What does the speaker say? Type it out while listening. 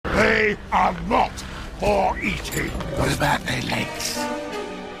They are not for eating. What about their legs?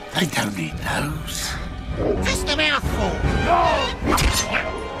 They don't eat those. Just a mouthful. No!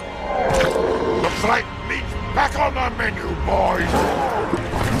 Looks like meat's back on the menu, boys.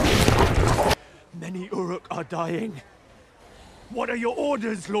 Many Uruk are dying. What are your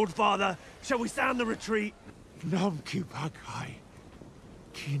orders, Lord Father? Shall we sound the retreat?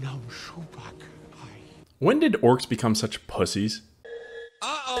 When did orcs become such pussies?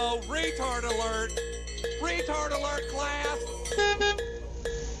 Uh-oh, retard alert! Retard alert, class!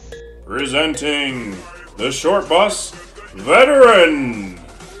 Presenting the Short Bus Veteran!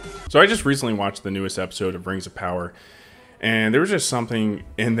 So I just recently watched the newest episode of Rings of Power, and there was just something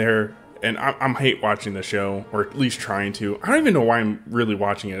in there, and I'm hate watching the show, or at least trying to. I don't even know why I'm really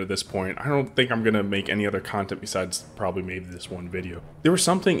watching it at this point. I don't think I'm going to make any other content besides probably maybe this one video. There was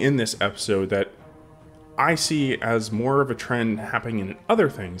something in this episode that I see as more of a trend happening in other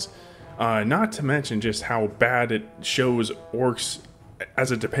things, not to mention just how bad it shows orcs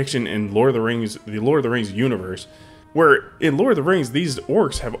as a depiction in Lord of the Rings universe, where in Lord of the Rings, these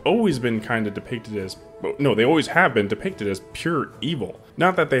orcs have always been kind of depicted as, no, they always have been depicted as pure evil.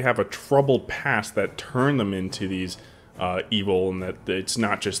 Not that they have a troubled past that turned them into these evil, and that it's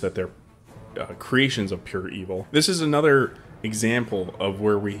not just that they're creations of pure evil. This is another example of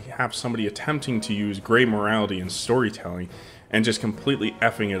where we have somebody attempting to use gray morality in storytelling and just completely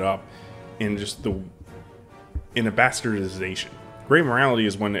effing it up in a bastardization. Gray morality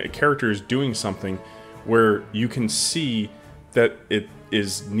is when a character is doing something where you can see that it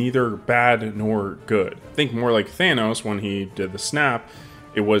is neither bad nor good. Think more like Thanos when he did the snap.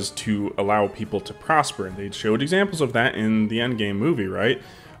 It was to allow people to prosper, and they showed examples of that in the Endgame movie, right?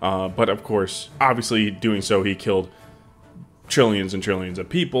 But of course, obviously doing so, he killed trillions and trillions of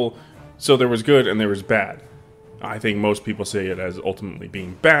people, so there was good and there was bad. I think most people say it as ultimately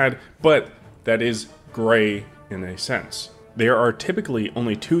being bad, but that is gray in a sense. There are typically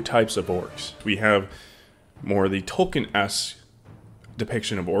only two types of orcs. We have more the Tolkien-esque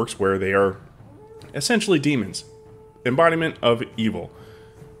depiction of orcs, where they are essentially demons, embodiment of evil.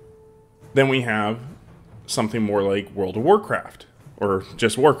 Then we have something more like World of Warcraft, or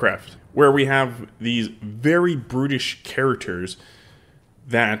just Warcraft, where we have these very brutish characters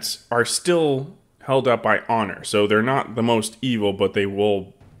that are still held up by honor. So they're not the most evil, but they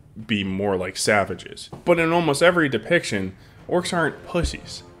will be more like savages. But in almost every depiction, orcs aren't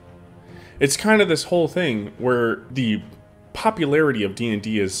pussies. It's kind of this whole thing where the popularity of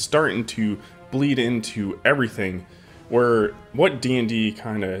D&D is starting to bleed into everything, where what D&D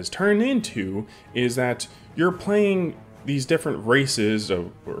kind of has turned into is that you're playing these different races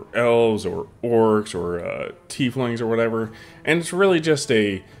or elves or orcs or tieflings or whatever, and it's really just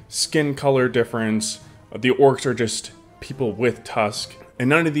a skin color difference. The orcs are just people with tusk, and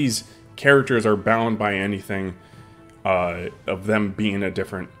none of these characters are bound by anything of them being a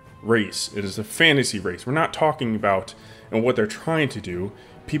different race. It is a fantasy race. We're not talking about, and what they're trying to do,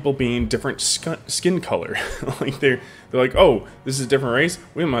 people being different skin color. Like they're like, oh, this is a different race?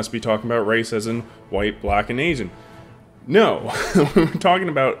 We must be talking about race as in white, black, and Asian. No, we're talking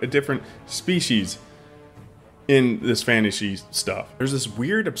about a different species in this fantasy stuff. There's this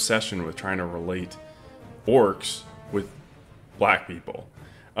weird obsession with trying to relate orcs with black people.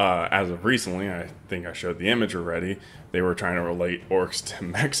 As of recently, I think I showed the image already, they were trying to relate orcs to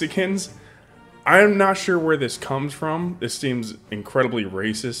Mexicans. I'm not sure where this comes from. This seems incredibly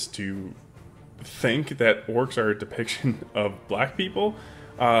racist to think that orcs are a depiction of black people.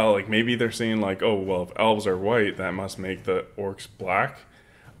 Like maybe they're saying like, oh, well, if elves are white, that must make the orcs black.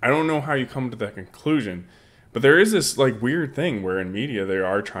 I don't know how you come to that conclusion, but there is this like weird thing where in media they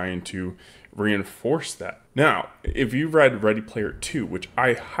are trying to reinforce that. Now, if you've read Ready Player 2, which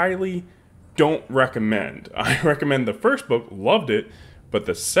I highly don't recommend. I recommend the first book, loved it, but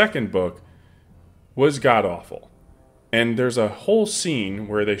the second book was god-awful. And there's a whole scene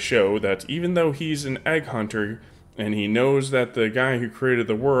where they show that even though he's an egg hunter, and he knows that the guy who created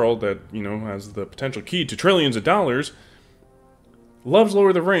the world that, you know, has the potential key to trillions of dollars, loves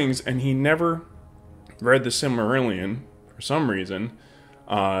Lord of the Rings, and he never read the Silmarillion for some reason.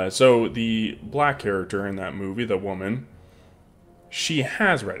 So the black character in that movie, the woman, she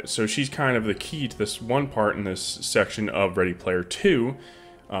has read it. So she's kind of the key to this one part in this section of Ready Player 2,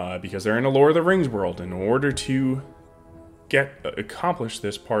 because they're in a Lord of the Rings world. In order to accomplish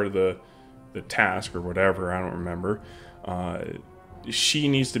this part of the task or whatever, I don't remember, she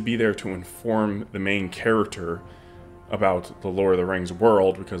needs to be there to inform the main character about the Lord of the Rings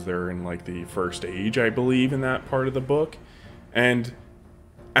world, because they're in like the first age, I believe, in that part of the book. And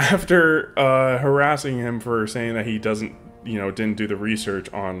after harassing him for saying that he didn't do the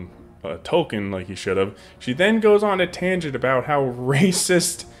research on a token like he should have. She then goes on a tangent about how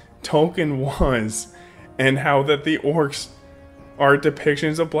racist Token was and how that the orcs are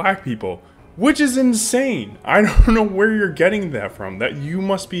depictions of black people, which is insane. I don't know where you're getting that from, that you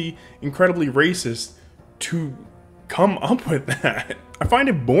must be incredibly racist to come up with that. I find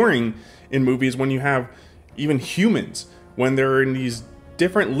it boring in movies when you have even humans, when they're in these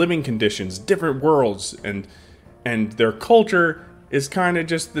different living conditions, different worlds, and their culture is kind of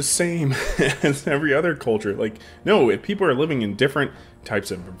just the same as every other culture. Like, no, if people are living in different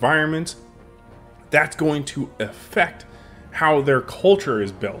types of environments, that's going to affect how their culture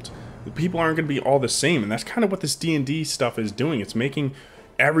is built. The people aren't going to be all the same, and that's kind of what this D&D stuff is doing. It's making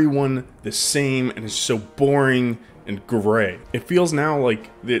everyone the same, and it's so boring and gray. It feels now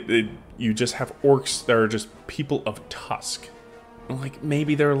like you just have orcs that are just people of tusk. Like,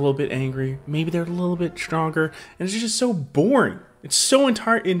 maybe they're a little bit angry, maybe they're a little bit stronger, and it's just so boring. It's so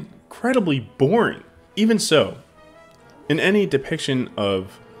incredibly boring. Even so, in any depiction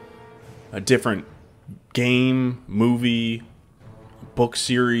of a different game, movie, book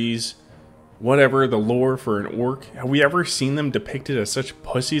series, whatever the lore for an orc, have we ever seen them depicted as such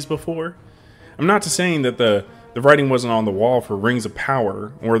pussies before? I'm not saying that the writing wasn't on the wall for Rings of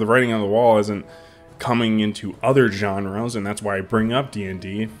Power, or the writing on the wall isn't coming into other genres, and that's why I bring up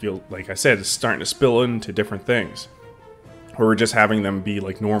D&D. I feel, like I said, it's starting to spill into different things, or we're just having them be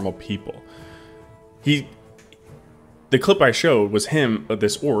like normal people. The clip I showed was him,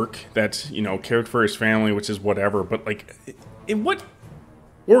 this orc that, you know, cared for his family, which is whatever, but like, in what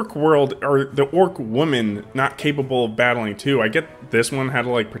orc world are the orc women not capable of battling too? I get this one had to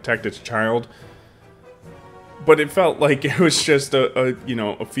like protect its child, but it felt like it was just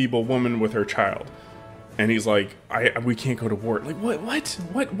a feeble woman with her child. And he's like, we can't go to war. Like,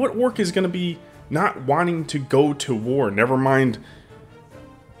 what orc is gonna be not wanting to go to war? Never mind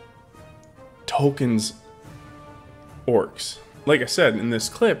Token's orcs. Like I said in this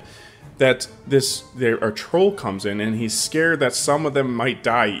clip, that a troll comes in and he's scared that some of them might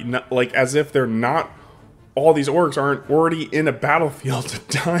die, like as if they're not, all these orcs aren't already in a battlefield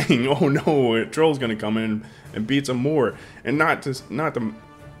dying. Oh no, a troll's gonna come in and beat some more. And not to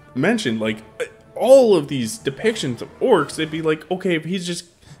mention, like, all of these depictions of orcs, they'd be like, okay,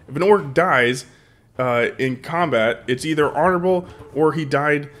 if an orc dies in combat, it's either honorable or he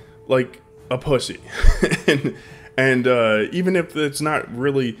died like a pussy. and even if it's not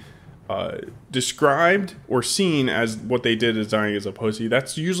really described or seen as what they did as dying as a pussy,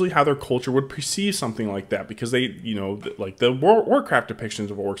 that's usually how their culture would perceive something like that, because they, you know, like the Warcraft depictions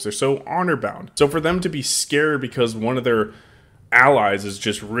of orcs, they're so honor bound. So for them to be scared because one of their allies is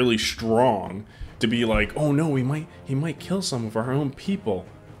just really strong, to be like, oh no, he might kill some of our own people.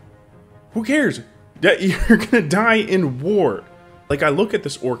 Who cares? You're gonna die in war. Like, I look at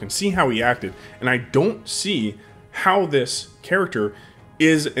this orc and see how he acted, and I don't see how this character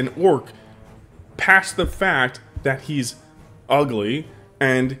is an orc past the fact that he's ugly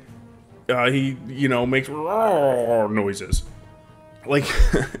and he, you know, makes noises. Like,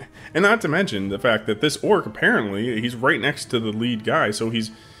 and not to mention the fact that this orc, apparently, he's right next to the lead guy, so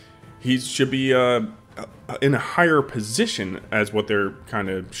he should be in a higher position as what they're kind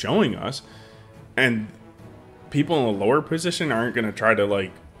of showing us. And people in a lower position aren't going to try to,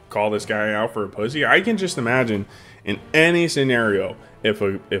 like, call this guy out for a pussy. I can just imagine in any scenario, if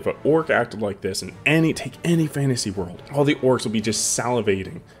an orc acted like this in take any fantasy world, all the orcs will be just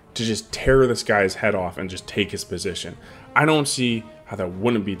salivating to just tear this guy's head off and just take his position. I don't see how that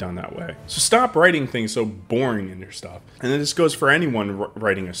wouldn't be done that way. So stop writing things so boring in your stuff. And this goes for anyone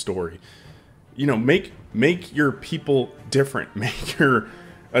writing a story. You know, make your people different. Make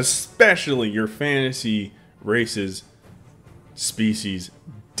especially your fantasy races, species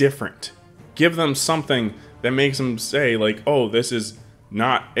different. Give them something that makes them say, like, oh, this is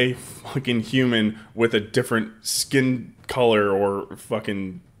not a fucking human with a different skin color or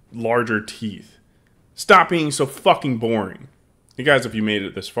fucking larger teeth. Stop being so fucking boring. You guys, if you made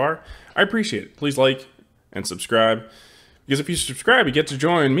it this far, I appreciate it. Please like and subscribe, because if you subscribe, you get to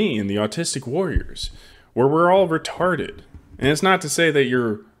join me in the Autistic Warriors, where we're all retarded. And it's not to say that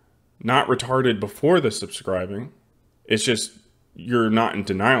you're not retarded before the subscribing. It's just you're not in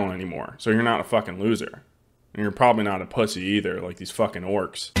denial anymore, so you're not a fucking loser. And you're probably not a pussy either, like these fucking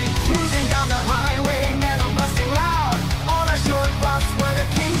orcs. Moving down the highway.